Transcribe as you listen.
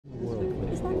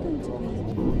one going to be?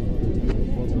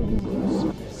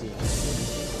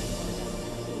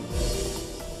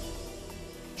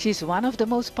 She's one of the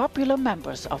most popular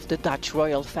members of the Dutch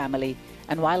royal family,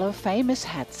 and while her famous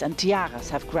hats and tiaras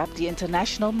have grabbed the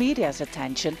international media's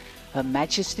attention, Her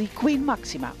Majesty Queen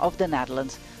Maxima of the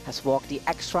Netherlands has walked the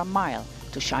extra mile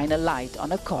to shine a light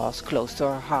on a cause close to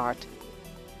her heart.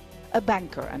 A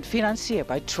banker and financier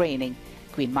by training,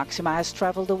 Queen Maxima has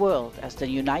traveled the world as the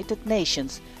United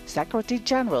Nations Secretary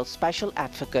General's Special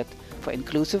Advocate for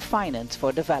Inclusive Finance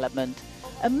for Development,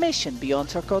 a mission beyond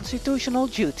her constitutional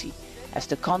duty as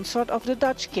the consort of the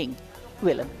Dutch King,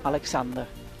 Willem-Alexander.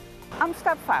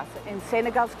 Amsterdam in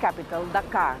Senegal's capital,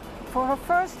 Dakar. For her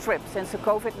first trip since the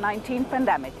COVID-19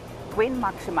 pandemic, Queen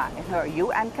Maxima, in her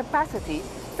UN capacity,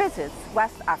 visits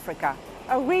West Africa,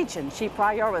 a region she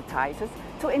prioritizes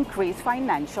to increase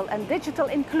financial and digital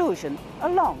inclusion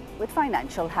along with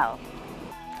financial help.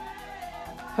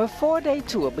 Her 4-day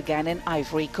tour began in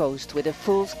Ivory Coast with a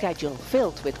full schedule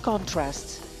filled with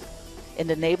contrasts. In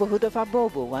the neighborhood of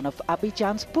Abobo, one of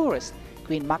Abidjan's poorest,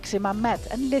 Queen Maxima met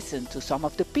and listened to some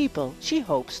of the people she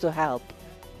hopes to help.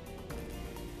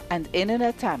 And in an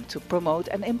attempt to promote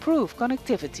and improve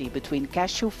connectivity between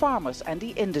cashew farmers and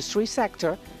the industry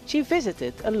sector, she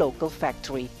visited a local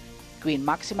factory. Queen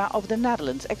Maxima of the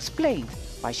Netherlands explained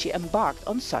why she embarked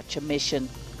on such a mission.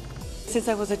 Since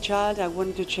I was a child, I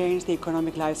wanted to change the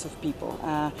economic lives of people.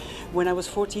 When I was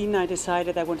 14, I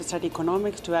decided I wanted to study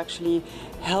economics to actually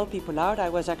help people out. I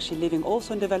was actually living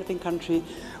also in a developing country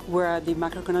where the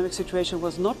macroeconomic situation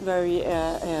was not very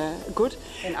good.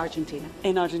 In Argentina.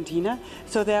 In Argentina.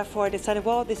 So therefore I decided,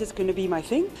 well, this is going to be my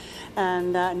thing.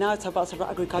 And now it's about sort of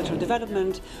agricultural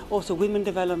development, also women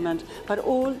development, but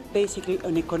all basically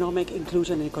on economic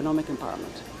inclusion and economic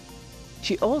empowerment.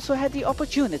 She also had the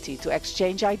opportunity to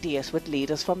exchange ideas with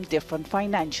leaders from different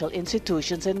financial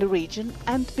institutions in the region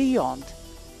and beyond.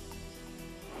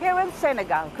 Here in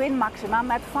Senegal, Queen Maxima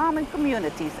met farming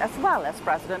communities as well as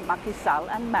President Macky Sall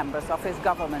and members of his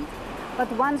government.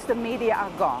 But once the media are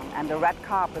gone and the red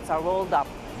carpets are rolled up,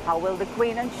 how will the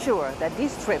Queen ensure that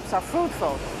these trips are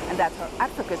fruitful and that her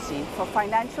advocacy for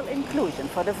financial inclusion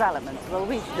for development will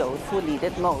reach those who need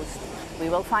it most? We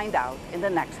will find out in the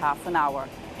next half an hour.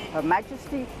 Her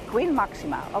Majesty Queen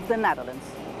Maxima of the Netherlands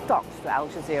talks to Al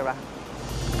Jazeera.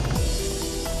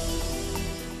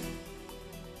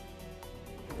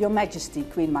 Your Majesty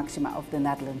Queen Maxima of the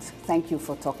Netherlands, thank you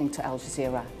for talking to Al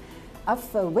Jazeera.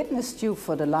 I've witnessed you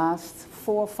for the last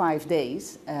 4 or 5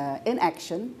 days in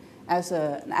action as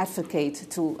an advocate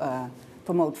to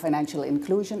promote financial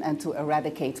inclusion and to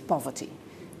eradicate poverty.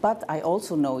 But I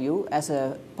also know you as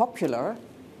a popular,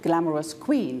 glamorous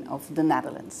Queen of the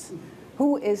Netherlands.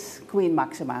 Who is Queen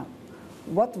Maxima?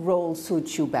 What role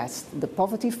suits you best, the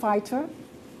poverty fighter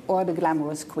or the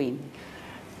glamorous queen?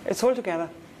 It's all together.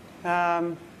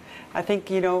 I think,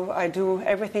 you know, I do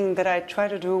everything that I try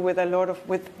to do with a lot of,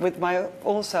 with my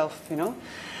own self, you know.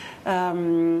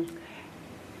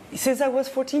 Since I was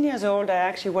 14 years old, I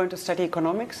actually wanted to study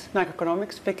economics,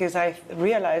 macroeconomics, because I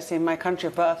realized in my country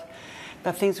of birth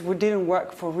that things didn't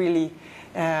work for really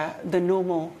the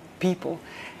normal people.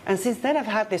 And since then I've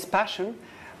had this passion,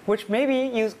 which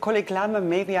maybe you call it glamour,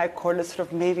 maybe I call it sort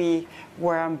of maybe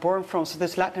where I'm born from, so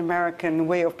this Latin American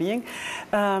way of being,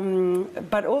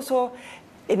 but also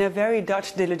in a very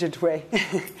Dutch diligent way.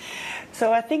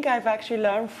 So I think I've actually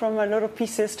learned from a lot of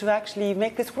pieces to actually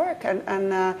make this work.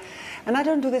 And I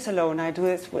don't do this alone. I do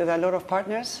this with a lot of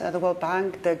partners, the World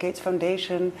Bank, the Gates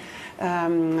Foundation,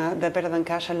 the Better Than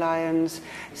Cash Alliance,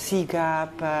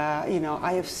 CGAP, you know,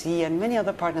 IFC, and many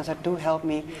other partners that do help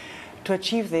me to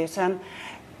achieve this. And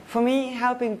for me,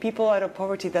 helping people out of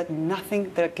poverty, there's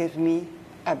nothing that gives me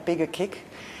a bigger kick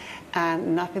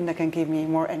and nothing that can give me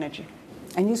more energy.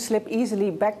 And you slip easily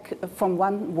back from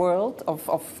one world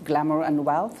of glamour and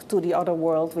wealth to the other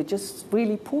world, which is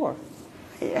really poor.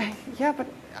 Yeah, but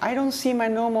I don't see my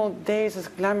normal days as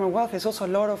glamour and wealth. There's also a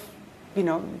lot of, you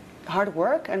know, hard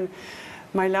work, and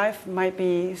my life might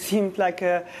be seemed like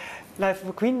a life of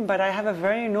a queen, but I have a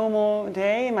very normal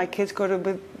day. My kids go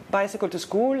to bicycle to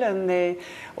school, and they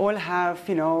all have,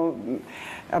 you know,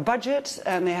 a budget,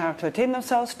 and they have to attain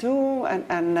themselves too,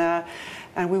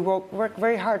 and we work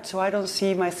very hard. So I don't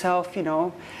see myself, you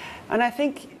know, and I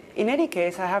think in any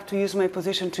case I have to use my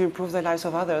position to improve the lives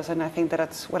of others, and I think that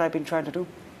that's what I've been trying to do.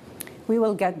 We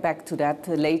will get back to that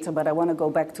later, but I want to go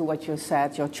back to what you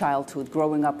said, your childhood,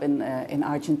 growing up in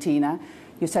Argentina.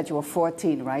 You said you were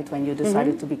 14, right, when you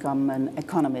decided to become an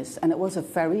economist. And it was a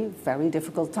very, very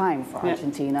difficult time for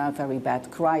Argentina, a very bad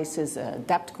crisis, a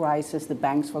debt crisis, the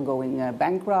banks were going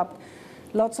bankrupt,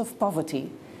 lots of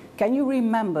poverty. Can you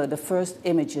remember the first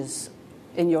images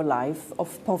in your life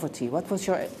of poverty? What was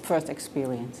your first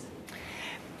experience?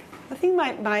 I think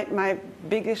my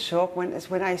biggest shock is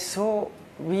when I saw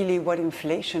really what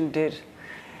inflation did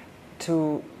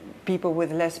to people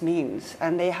with less means,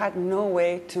 and they had no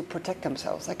way to protect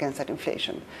themselves against that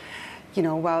inflation. You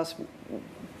know, whilst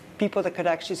people that could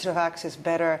actually sort of access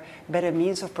better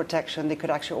means of protection, they could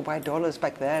actually buy dollars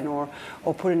back then, or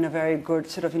put in a very good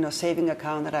sort of, you know, saving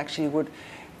account that actually would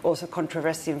also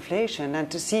contrast the inflation. And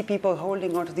to see people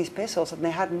holding onto these pesos and they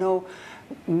had no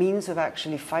means of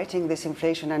actually fighting this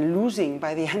inflation and losing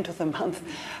by the end of the month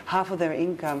half of their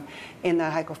income in the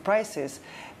hike of prices,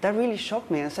 that really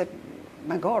shocked me. I said,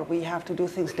 my God, we have to do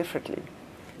things differently.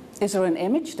 Is there an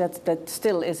image that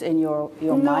still is in your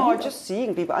mind? No, just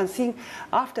seeing people. And seeing,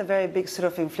 after a very big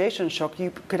sort of inflation shock,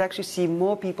 you could actually see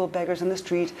more people, beggars in the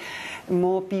street,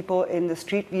 more people in the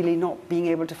street really not being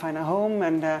able to find a home.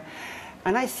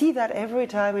 And I see that every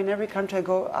time in every country I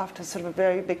go after sort of a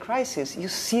very big crisis. You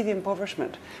see the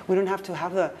impoverishment. We don't have to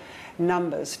have the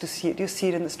numbers to see it. You see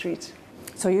it in the streets.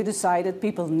 So you decided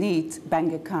people need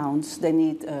bank accounts, they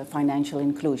need financial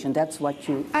inclusion. That's what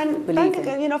you believe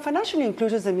in. You know, financial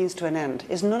inclusion is a means to an end.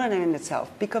 It's not an end in itself.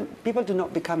 People do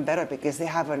not become better because they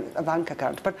have a bank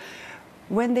account. But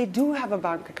when they do have a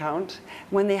bank account,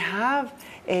 when they have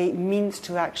a means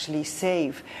to actually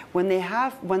save, and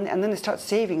then they start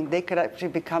saving, they could actually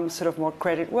become sort of more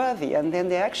credit worthy, and then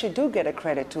they actually do get a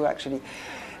credit to actually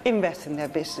invest in their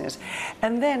business.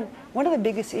 And then one of the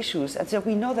biggest issues is that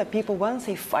we know that people, once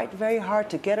they fight very hard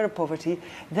to get out of poverty,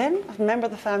 then a member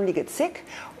of the family gets sick,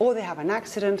 or they have an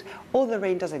accident, or the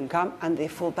rain doesn't come, and they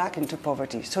fall back into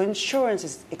poverty. So insurance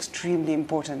is extremely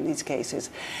important in these cases.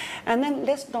 And then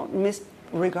let's not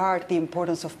disregard the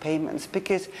importance of payments,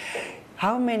 because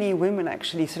how many women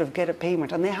actually sort of get a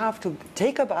payment and they have to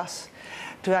take a bus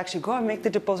to actually go and make the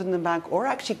deposit in the bank, or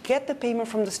actually get the payment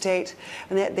from the state.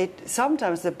 And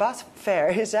sometimes the bus fare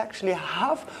is actually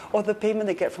half of the payment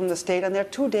they get from the state, and they're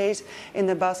 2 days in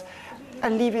the bus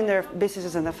and leaving their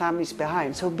businesses and their families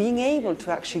behind. So being able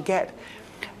to actually get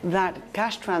that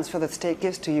cash transfer that the state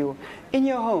gives to you in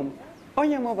your home, on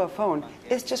your mobile phone,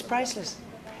 is just priceless.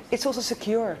 It's also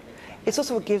secure. It's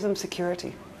also what gives them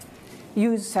security.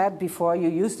 You said before you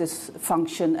use this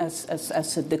function as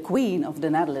the Queen of the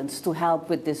Netherlands to help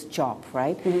with this job,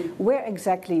 right? Mm-hmm. Where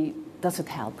exactly does it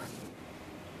help?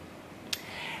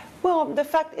 Well, the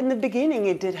fact in the beginning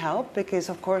it did help, because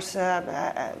of course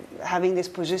having this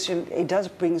position, it does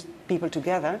bring people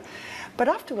together. But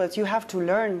afterwards you have to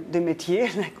learn the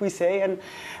métier, like we say,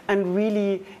 and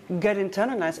really get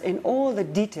internalized in all the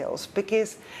details,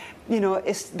 because you know,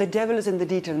 the devil is in the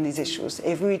detail in these issues.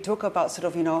 If we talk about sort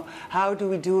of, you know, how do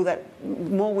we do that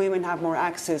more women have more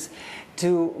access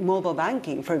to mobile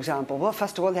banking, for example? Well,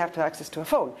 first of all, they have to have access to a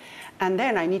phone. And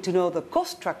then I need to know the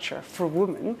cost structure for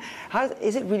women.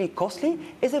 Is it really costly?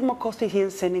 Is it more costly here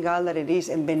in Senegal than it is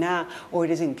in Benin or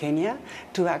it is in Kenya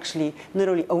to actually not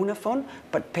only own a phone,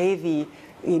 but pay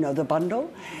the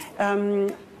bundle?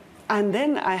 And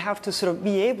then I have to sort of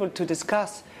be able to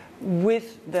discuss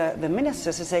with the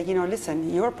ministers to say, you know,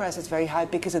 listen, your price is very high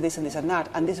because of this and this and that,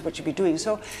 and this is what you should be doing.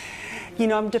 So, you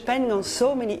know, I'm depending on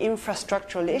so many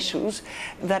infrastructural issues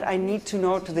that I need to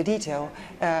know to the detail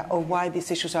of why these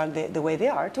issues are the way they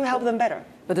are to help them better.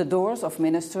 But the doors of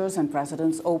ministers and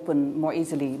presidents open more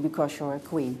easily because you're a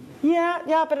queen.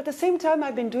 Yeah, but at the same time,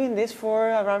 I've been doing this for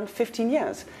around 15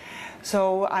 years.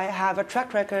 So I have a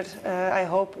track record, I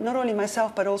hope, not only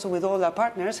myself, but also with all our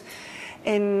partners,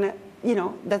 in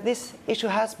that this issue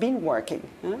has been working.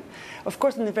 Of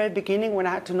course, in the very beginning, when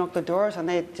I had to knock the doors and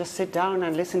they just sit down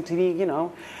and listen to me,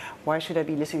 why should I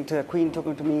be listening to a queen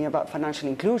talking to me about financial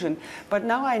inclusion? But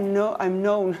now I'm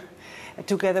known,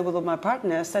 together with all my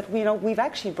partners, that we've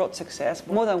actually brought success.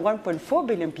 More than 1.4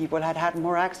 billion people had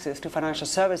more access to financial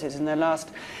services in the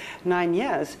last 9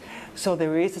 years. So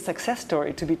there is a success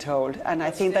story to be told, and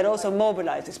I think that also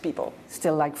mobilizes people.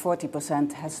 Still, like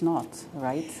 40% has not,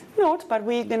 right? Not, but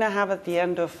we're going to have at the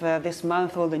end of this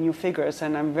month all the new figures,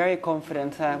 and I'm very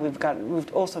confident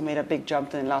we've also made a big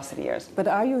jump in the last 3 years. But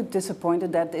are you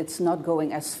disappointed that it's not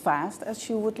going as fast as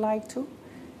you would like to?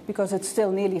 Because it's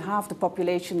still nearly half the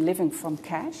population living from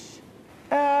cash?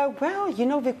 Well,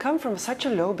 we've come from such a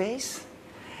low base.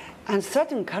 And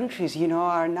certain countries,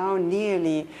 are now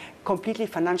nearly completely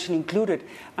financially included.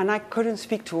 And I couldn't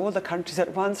speak to all the countries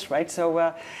at once, right?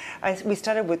 So we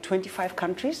started with 25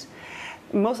 countries.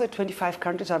 Most of the 25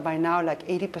 countries are by now like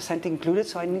 80% included,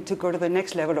 so I need to go to the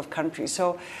next level of countries.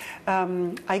 So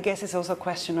I guess it's also a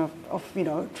question of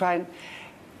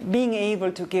being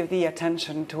able to give the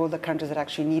attention to all the countries that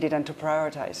actually need it and to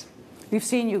prioritize. We've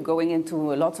seen you going into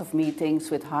lots of meetings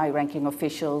with high-ranking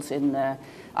officials in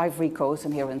Ivory Coast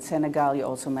and here in Senegal. You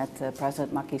also met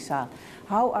President Macky Sall.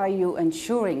 How are you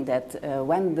ensuring that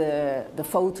when the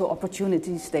photo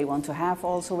opportunities they want to have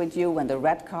also with you, when the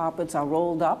red carpets are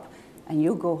rolled up and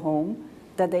you go home,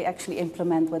 that they actually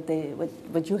implement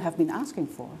what you have been asking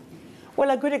for? Well,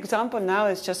 a good example now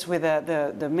is just with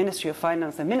the Ministry of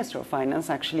Finance. The Minister of Finance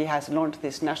actually has launched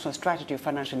this National Strategy of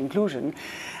Financial Inclusion.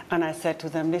 And I said to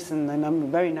them, listen, and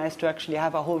I'm very nice to actually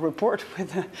have a whole report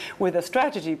with a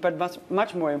strategy, but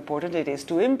much more important it is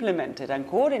to implement it and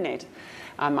coordinate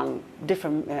among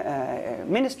different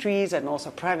ministries and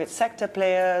also private sector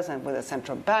players and with a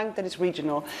central bank that is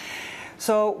regional.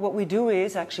 So what we do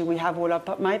is actually we have all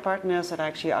my partners that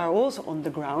actually are also on the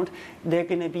ground. They're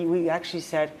going to be, we actually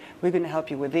said, we're going to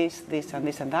help you with this, this and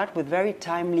this and that with very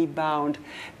timely bound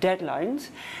deadlines.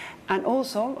 And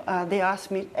also they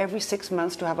ask me every 6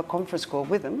 months to have a conference call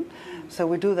with them. So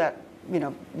we do that, you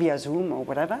know, via Zoom or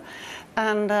whatever.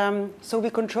 And so we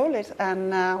control it,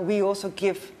 and we also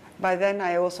give, by then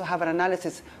I also have an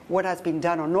analysis what has been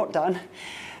done or not done.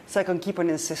 So I can keep on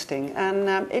insisting. And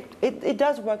it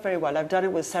does work very well. I've done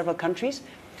it with several countries,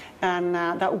 and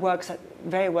that works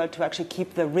very well to actually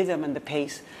keep the rhythm and the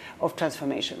pace of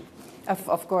transformation.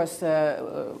 Of course,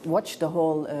 watch the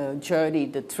whole journey,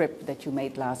 the trip that you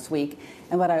made last week.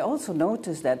 And what I also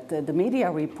noticed that the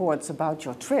media reports about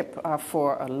your trip are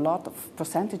for a lot of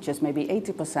percentages, maybe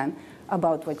 80%,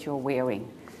 about what you're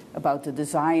wearing, about the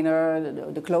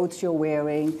designer, the clothes you're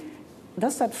wearing.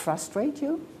 Does that frustrate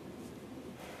you?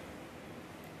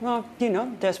 Well, you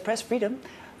know, there's press freedom,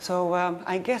 so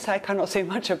I guess I cannot say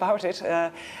much about it.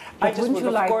 I just would,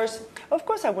 of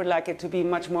course, I would like it to be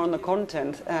much more on the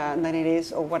content than it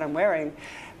is or what I'm wearing,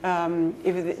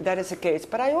 if that is the case.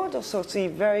 But I also see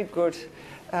very good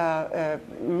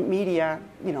media,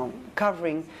 you know,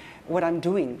 covering what I'm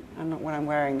doing and not what I'm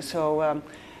wearing. So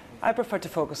I prefer to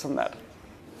focus on that.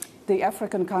 The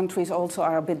African countries also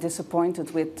are a bit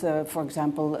disappointed with, for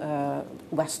example,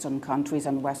 Western countries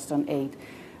and Western aid.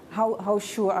 How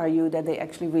sure are you that they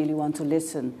actually really want to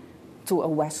listen to a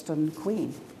Western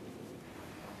queen?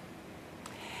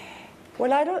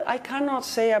 Well, I cannot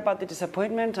say about the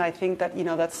disappointment. I think that, you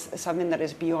know, that's something that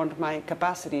is beyond my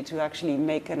capacity to actually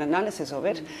make an analysis of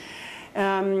it.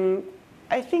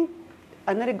 I think,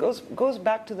 and then it goes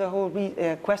back to the whole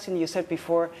question you said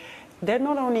before. They're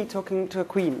not only talking to a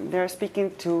queen, they're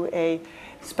speaking to a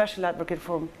special advocate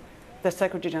for the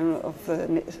Secretary General of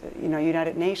the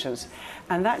United Nations.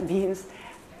 And that means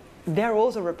they're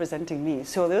also representing me.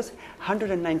 So those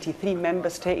 193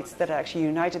 member states that are actually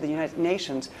united, the United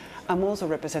Nations, I'm also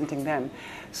representing them.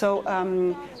 So,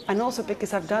 and also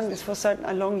because I've done this for so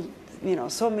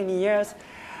many years,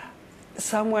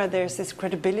 somewhere there's this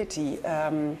credibility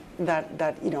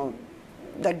that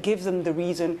gives them the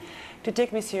reason to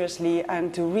take me seriously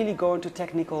and to really go into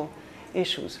technical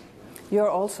issues. You're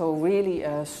also really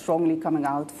strongly coming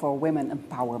out for women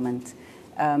empowerment.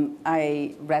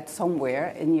 I read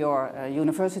somewhere in your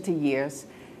university years,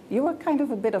 you were kind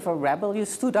of a bit of a rebel. You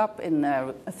stood up in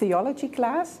a theology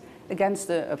class against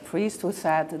a priest who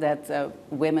said that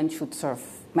women should serve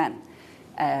men.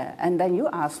 And then you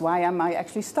asked, why am I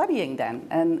actually studying then?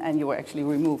 And you were actually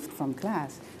removed from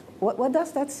class. What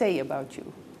does that say about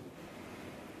you?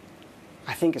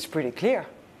 I think it's pretty clear.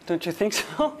 Don't you think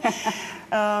so?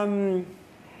 On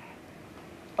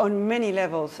many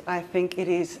levels, I think it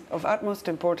is of utmost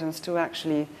importance to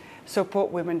actually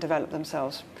support women develop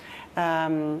themselves.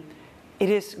 It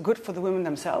is good for the women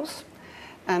themselves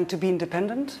and to be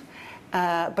independent,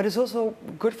 but it's also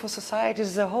good for society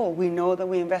as a whole. We know that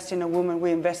we invest in a woman, we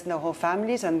invest in their whole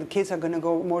families, and the kids are going to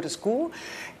go more to school.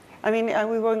 I mean,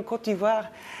 we were in Côte d'Ivoire,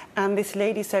 and this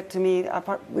lady said to me,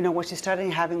 when she started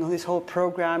having this whole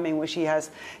program in which she has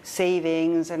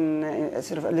savings and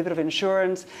sort of a little bit of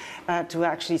insurance to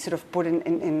actually sort of put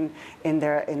in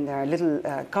their little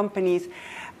companies,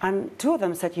 and two of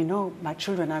them said, you know, my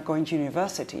children are going to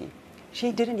university.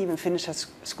 She didn't even finish her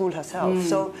school herself.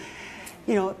 So,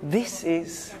 you know, this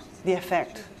is the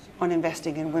effect on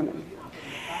investing in women.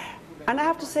 And I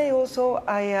have to say also,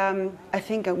 I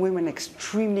think that women are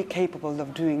extremely capable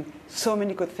of doing so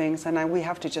many good things, and we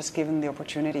have to just give them the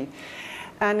opportunity.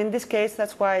 And in this case,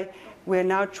 that's why we're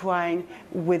now trying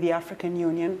with the African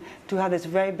Union to have this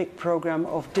very big program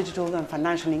of digital and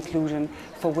financial inclusion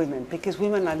for women, because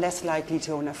women are less likely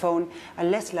to own a phone, are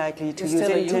less likely to use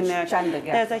the internet.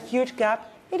 There's a huge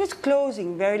gap. It is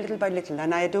closing very little by little,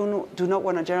 and I do not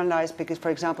want to generalize because,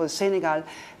 for example, in Senegal,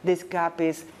 this gap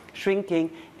is shrinking.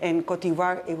 In Côte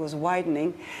d'Ivoire, it was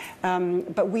widening.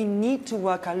 But we need to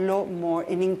work a lot more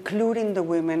in including the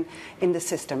women in the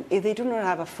system. If they do not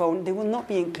have a phone, they will not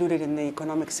be included in the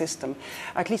economic system,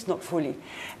 at least not fully.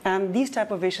 And these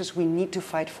type of issues we need to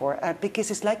fight for,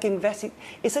 because it's like investing,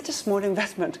 it's such a small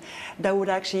investment that would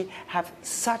actually have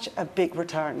such a big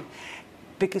return.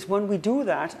 Because when we do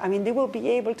that, I mean, they will be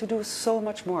able to do so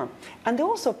much more. And they're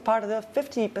also part of the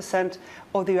 50%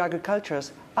 of the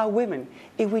agricultures are women.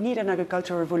 If we need an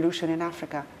agricultural revolution in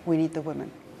Africa, we need the women.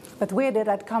 But where did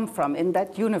that come from in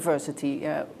that university?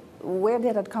 Where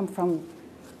did that come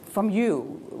from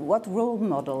you? What role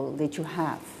model did you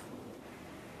have?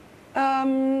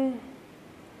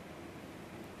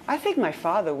 I think my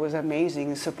father was amazing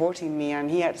in supporting me, and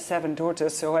he had 7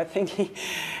 daughters, so I think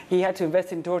he had to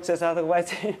invest in daughters,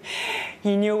 otherwise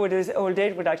he knew what his old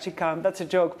age would actually come. That's a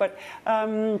joke. But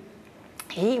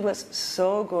he was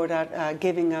so good at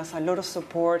giving us a lot of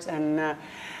support and,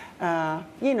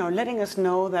 you know, letting us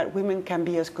know that women can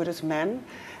be as good as men.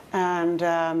 And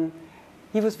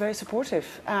he was very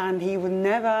supportive, and he would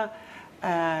never...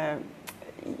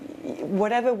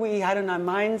 whatever we had on our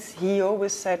minds, he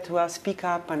always said to us, speak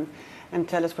up and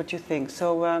tell us what you think.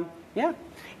 So, yeah,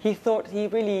 he thought he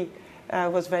really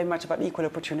was very much about equal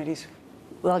opportunities.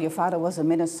 Well, your father was a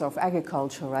minister of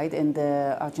agriculture, right, in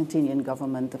the Argentinian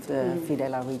government of the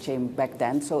Fidela regime back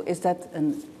then. So is that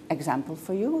an example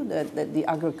for you, the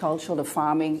agricultural, the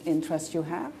farming interest you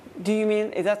have? Do you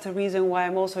mean, is that the reason why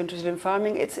I'm also interested in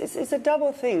farming? It's a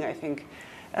double thing, I think.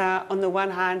 On the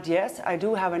one hand, yes, I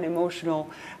do have an emotional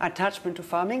attachment to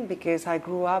farming because I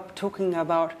grew up talking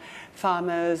about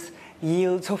farmers,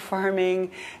 yields of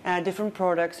farming, different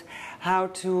products, how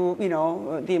to, you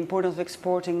know, the importance of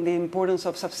exporting, the importance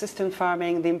of subsistence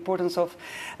farming, the importance of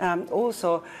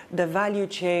also the value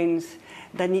chains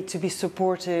that need to be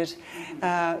supported.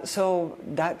 So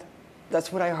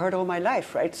that's what I heard all my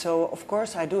life, right? So, of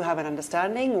course, I do have an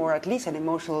understanding or at least an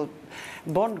emotional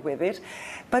bond with it.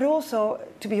 But also,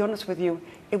 to be honest with you,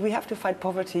 if we have to fight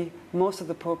poverty, most of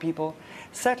the poor people,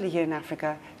 certainly here in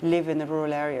Africa, live in the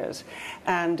rural areas.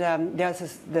 And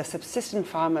there's the subsistence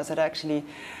farmers that actually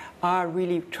are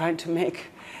really trying to make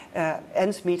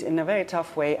ends meet in a very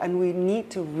tough way. And we need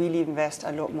to really invest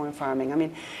a lot more in farming. I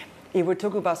mean, if we're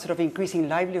talking about sort of increasing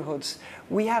livelihoods,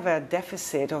 we have a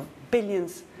deficit of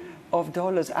billions of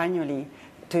dollars annually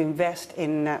to invest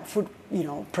in food, you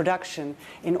know, production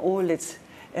in all its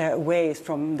ways,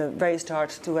 from the very start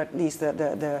to at least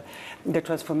the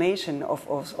transformation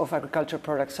of agricultural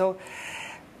products. So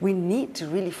we need to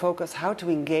really focus how to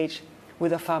engage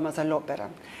with the farmers a lot better.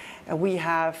 We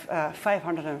have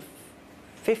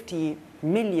 550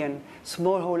 million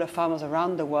smallholder farmers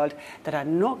around the world that are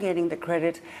not getting the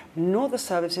credit nor the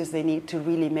services they need to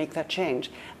really make that change,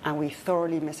 and we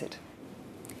thoroughly miss it.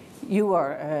 You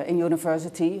are in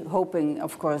university hoping,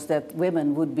 of course, that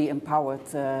women would be empowered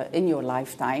in your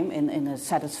lifetime in a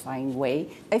satisfying way.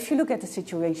 If you look at the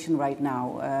situation right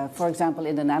now, for example,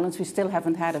 in the Netherlands, we still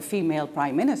haven't had a female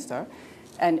prime minister.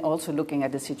 And also looking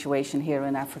at the situation here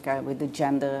in Africa with the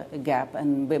gender gap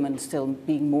and women still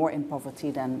being more in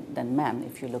poverty than men,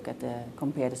 if you look at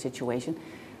compare the situation.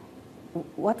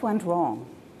 What went wrong?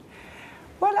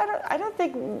 Well, I don't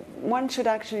think one should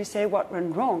actually say what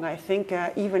went wrong. I think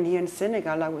even here in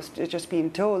Senegal, I was just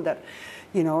being told that,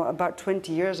 you know, about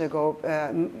 20 years ago,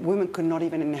 women could not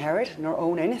even inherit nor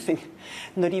own anything,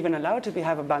 not even allowed to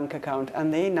have a bank account.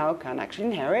 And they now can actually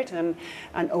inherit and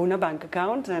own a bank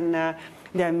account. And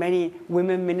there are many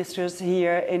women ministers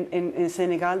here in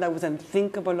Senegal that was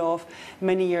unthinkable of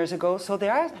many years ago. So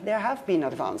there have been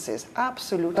advances,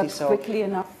 absolutely. But so. Quickly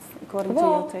enough, according to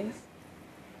your taste?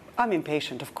 I'm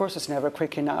impatient. Of course, it's never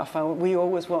quick enough. We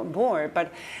always want more,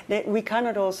 but we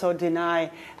cannot also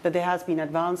deny that there has been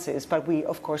advances. But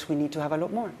of course, we need to have a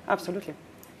lot more. Absolutely.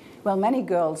 Well, many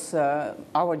girls,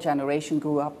 our generation,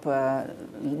 grew up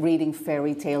reading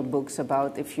fairy tale books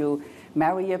about if you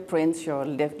marry a prince, you'll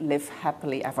live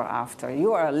happily ever after.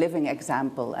 You are a living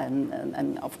example,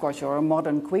 and of course, you're a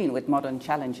modern queen with modern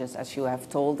challenges, as you have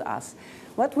told us.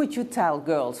 What would you tell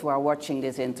girls who are watching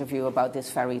this interview about this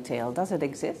fairy tale? Does it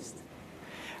exist?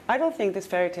 I don't think this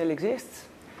fairy tale exists.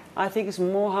 I think it's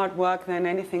more hard work than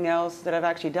anything else that I've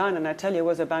actually done. And I tell you, I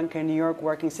was a banker in New York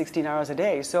working 16 hours a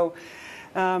day. So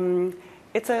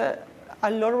it's a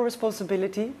lot of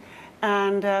responsibility.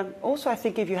 And also, I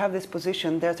think if you have this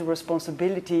position, there's a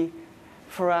responsibility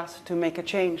for us to make a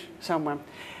change somewhere.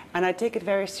 And I take it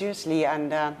very seriously.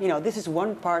 And, you know, this is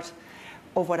one part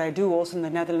of what I do. Also in the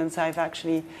Netherlands, I've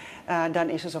actually done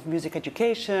issues of music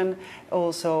education,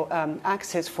 also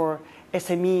access for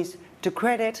SMEs to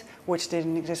credit, which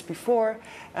didn't exist before,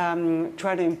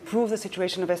 try to improve the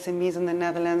situation of SMEs in the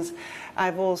Netherlands.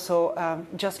 I've also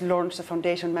just launched the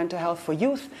Foundation Mental Health for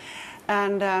Youth.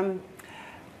 And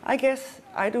I guess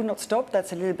I do not stop.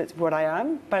 That's a little bit what I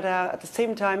am. But at the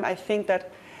same time, I think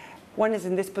that one is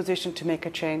in this position to make a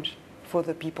change for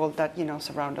the people that,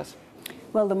 surround us.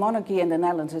 Well, the monarchy in the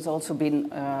Netherlands has also been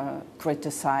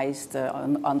criticized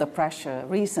under pressure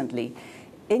recently.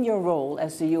 In your role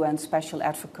as the UN Special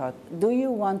Advocate, do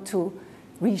you want to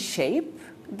reshape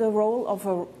the role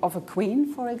of a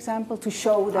queen, for example, to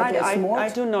show that there's more? I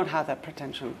do not have that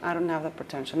pretension. I don't have that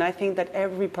pretension. I think that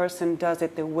every person does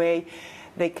it the way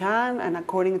they can and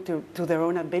according to their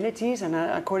own abilities and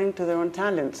according to their own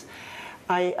talents.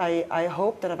 I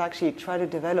hope that I've actually tried to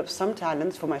develop some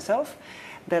talents for myself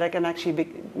that I can actually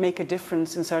make a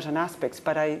difference in certain aspects,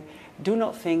 but I do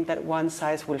not think that one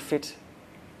size will fit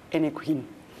any queen.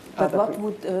 But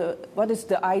what is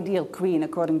the ideal queen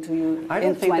according to you? I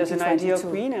don't think there's an ideal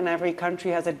queen, and every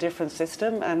country has a different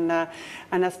system. And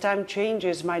as time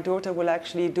changes, my daughter will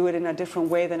actually do it in a different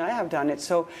way than I have done it.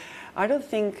 So I don't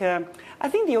think. I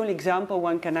think the only example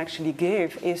one can actually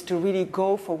give is to really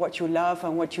go for what you love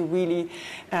and what you really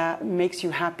makes you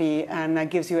happy and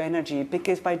gives you energy.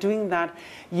 Because by doing that,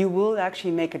 you will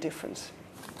actually make a difference.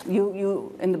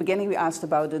 You in the beginning we asked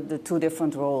about the two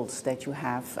different roles that you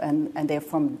have, and they're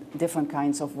from different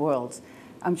kinds of worlds.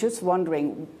 I'm just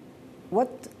wondering, what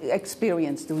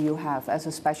experience do you have as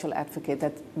a special advocate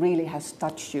that really has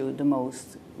touched you the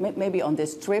most? Maybe on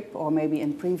this trip or maybe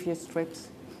in previous trips?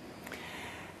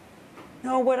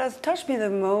 No, what has touched me the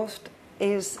most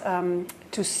is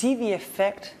to see the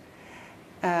effect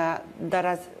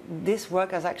that this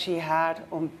work has actually had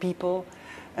on people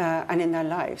and in their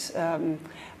lives.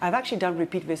 I've actually done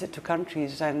repeat visits to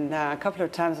countries, and a couple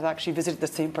of times I've actually visited the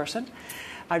same person.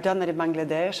 I've done that in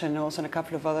Bangladesh and also in a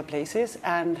couple of other places.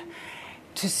 And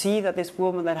to see that this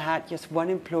woman that had just one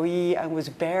employee and was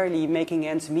barely making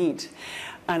ends meet,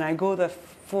 and I go there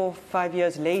 4 or 5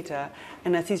 years later,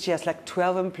 and I see she has like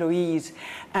 12 employees,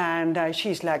 and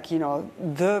she's like,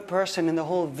 the person in the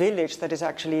whole village that is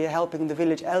actually helping the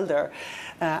village elder,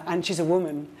 and she's a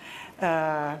woman.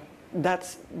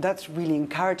 That really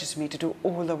encourages me to do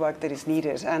all the work that is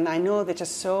needed. And I know there's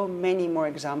just so many more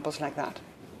examples like that.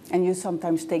 And you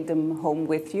sometimes take them home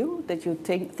with you, that you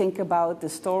think about the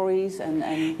stories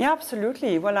and... Yeah,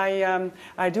 absolutely. Well,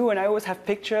 I do, and I always have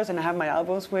pictures, and I have my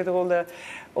albums with all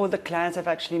the clients I've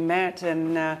actually met,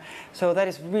 and so that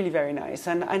is really very nice.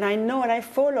 And I know, and I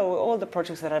follow all the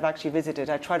projects that I've actually visited.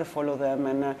 I try to follow them,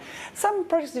 and some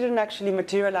projects didn't actually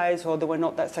materialize, or they were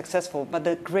not that successful, but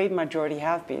the great majority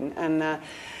have been. And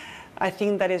I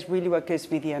think that is really what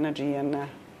gives me the energy and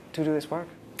to do this work.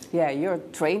 Yeah, you're a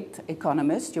trained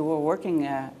economist. You were working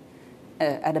at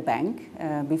a bank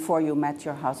before you met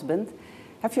your husband.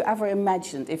 Have you ever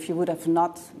imagined, if you would have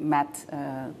not met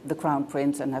the Crown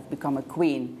Prince and have become a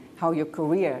queen, how your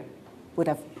career would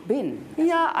have been?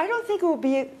 Yeah, I don't think it would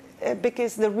be,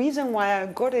 because the reason why I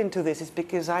got into this is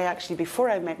because I actually, before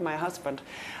I met my husband,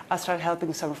 I started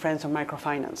helping some friends on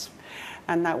microfinance.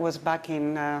 And that was back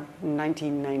in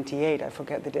 1998, I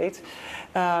forget the date.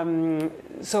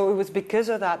 So it was because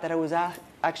of that I was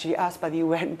actually asked by the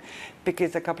UN,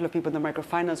 because a couple of people in the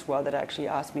microfinance world that actually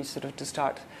asked me sort of to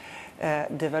start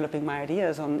developing my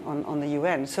ideas on the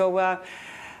UN. So,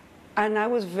 and I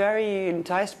was very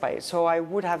enticed by it. So I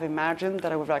would have imagined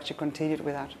that I would have actually continued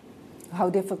with that. How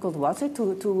difficult was it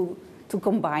to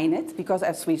combine it? Because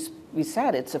as we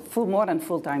said, it's a more than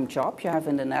full-time job you have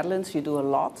in the Netherlands. You do a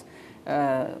lot.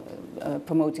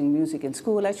 Promoting music in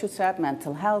school, as you said,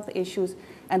 mental health issues,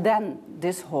 and then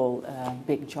this whole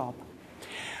big job.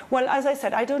 Well, as I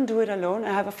said, I don't do it alone.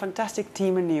 I have a fantastic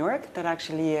team in New York that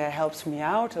actually helps me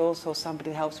out. Also,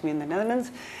 somebody helps me in the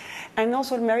Netherlands. And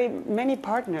also many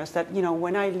partners that,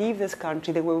 when I leave this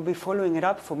country, they will be following it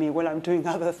up for me while I'm doing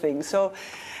other things. So,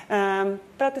 but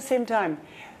at the same time,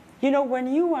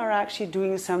 when you are actually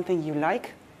doing something you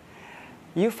like,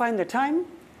 you find the time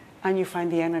and you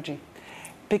find the energy.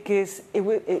 Because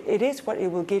it is what it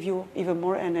will give you even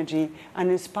more energy and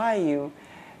inspire you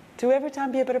to every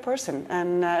time be a better person,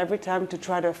 and every time to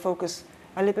try to focus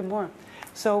a little bit more.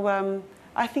 So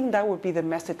I think that would be the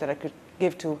message that I could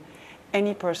give to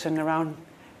any person around,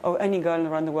 or any girl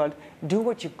around the world. Do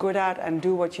what you're good at and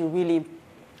do what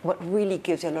really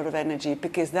gives you a lot of energy,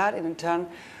 because that in turn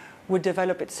would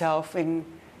develop itself in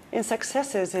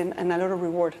successes and a lot of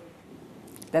reward.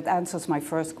 That answers my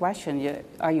first question.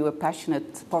 Are you a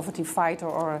passionate poverty fighter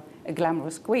or a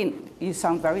glamorous queen? You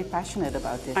sound very passionate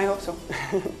about this. I hope so.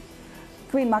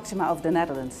 Queen Maxima of the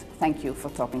Netherlands, thank you for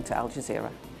talking to Al Jazeera.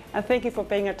 And thank you for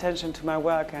paying attention to my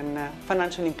work and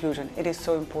financial inclusion. It is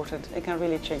so important. It can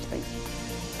really change things.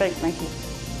 Thank you.